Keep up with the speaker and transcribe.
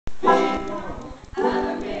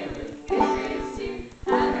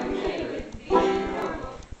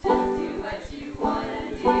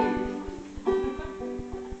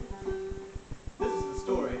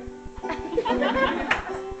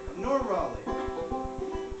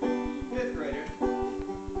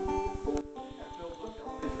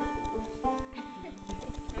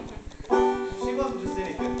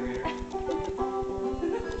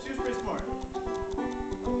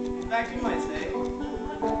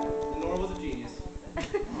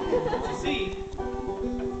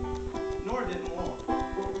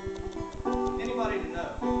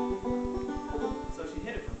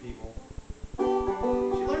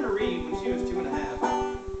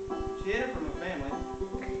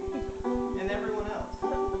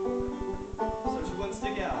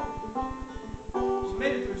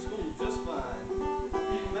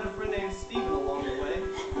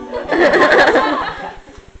Best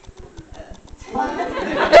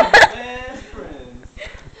friends.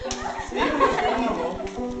 Steve was a normal,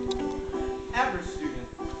 average student.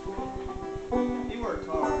 He worked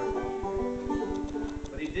hard,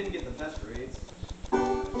 but he didn't get the best grades.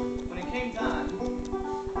 When it came time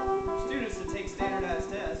for students to take standardized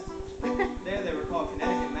tests, there they were called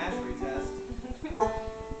Connecticut Mastery Tests,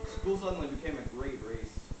 school suddenly became a great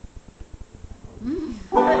race. Being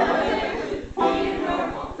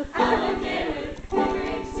normal, I'm okay with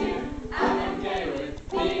grades too. I'm okay with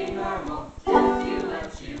being normal. Just do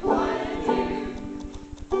what you wanna do.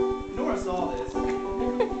 Nora saw this.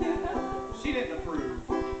 She didn't approve.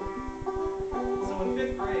 So in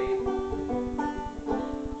 5th grade,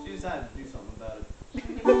 she decided to do something about it.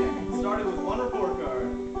 Started with one report card.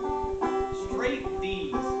 Straight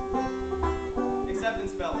D's. Except in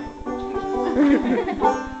spelling.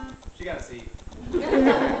 She got a C.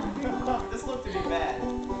 This looked to be bad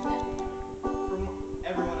from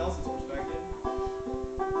everyone else's perspective.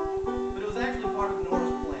 But it was actually part of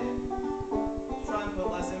Nora's plan to try and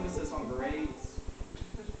put less emphasis on grades.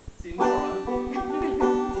 See, Nora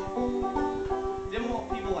didn't want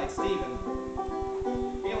people like Stephen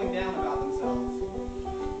feeling down about themselves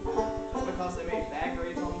just because they made bad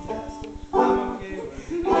grades on the test. I'm okay with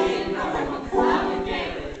Being normal, I'm okay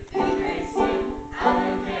with grades too.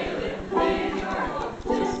 I'm okay with being normal.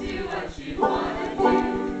 Just do what you wanna do.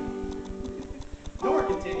 Nora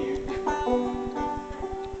continued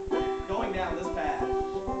going down this path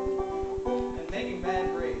and making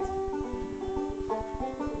bad grades.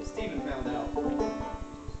 Stephen found out.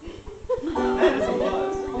 Mad as he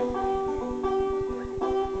was,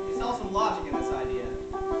 he saw some logic in this idea.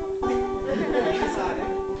 He decided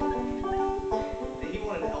that he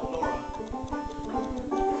wanted to help Nora.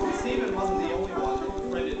 Stephen wasn't the only one that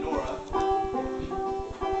befriended Nora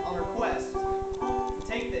on her quest to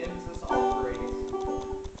take the emphasis off grades.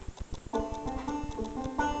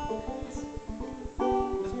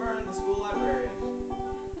 Miss Byrne, the school librarian,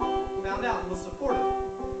 found out and was supportive.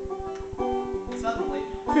 Suddenly,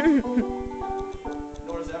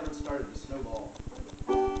 Nora's efforts started to snowball.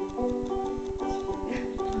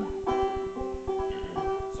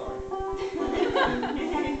 Sorry.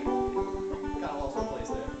 Got lost in place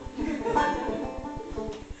there.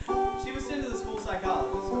 She was sent to the school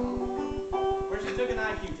psychologist, where she took an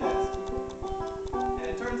IQ test. And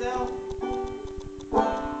it turns out,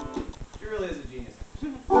 she really is a genius.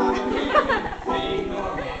 Being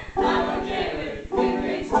normal, I'm okay with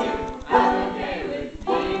grades too. I'm okay with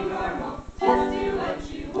being normal. Just do what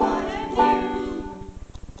you wanna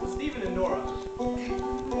So Stephen and Nora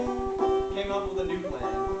came up with a new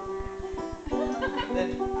plan that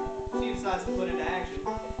she decides to put into action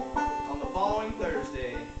on the following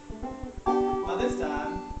Thursday. By this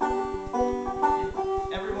time,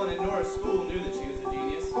 everyone in Nora's school knew that she was a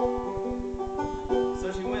genius.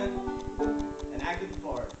 So she went and acted the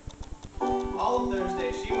part. All of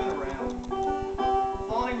Thursday, she went around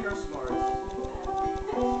flaunting her smarts.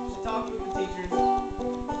 She talked with the teachers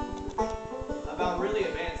about really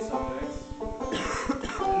advanced subjects.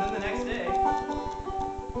 And then the next day,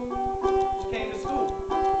 she came to school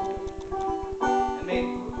and made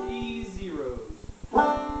 3 zeros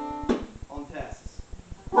on tests.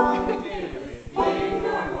 I'm okay with it. Being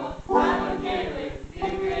normal, I'm okay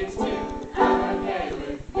with grades too. I'm okay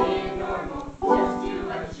with being normal. Just do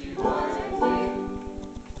what you wanna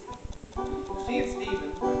She and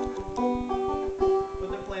Stephen put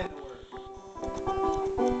their plan to work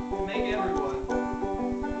to make everyone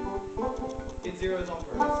get zeros on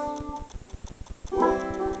purpose.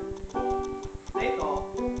 They thought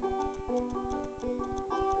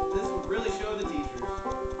this would really show the teachers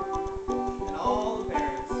and all the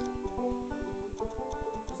parents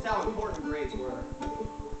just how important grades were.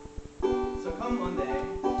 So come Monday,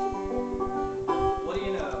 what do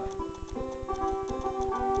you know?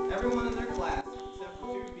 Everyone in their class, except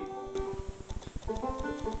for 2 people,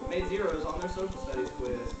 made zeros on their social studies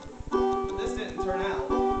quiz. But this didn't turn out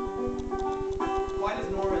quite as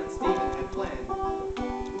Nora and Stephen had planned.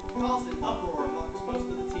 It caused an uproar amongst most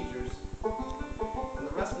of the teachers and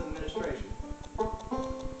the rest of the administration.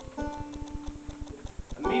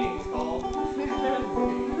 A meeting was called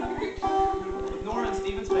with Nora and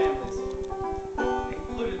Stephen's families. It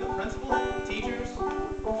included the principal, teachers,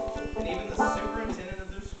 and even the superintendent of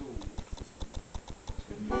their school.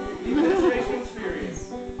 The administration was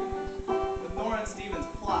furious with Nora and Stephen's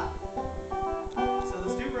plot. So the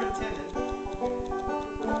superintendent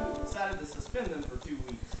decided to suspend them for 2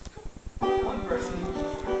 weeks. One person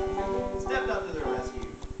stepped up to their rescue.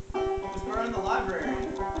 Miss Byrne, the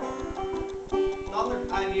librarian, thought their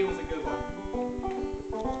idea was a good one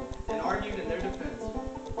and argued in their defense.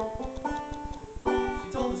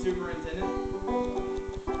 She told the superintendent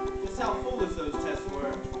just how foolish those tests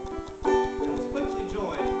were, and was quickly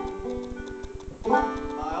joined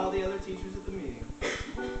by all the other teachers at the meeting.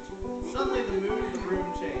 Suddenly the mood of the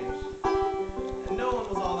room changed, and no one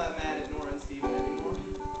was all that mad at Nora and Stephen anymore.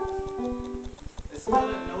 They still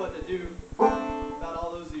didn't know what to do,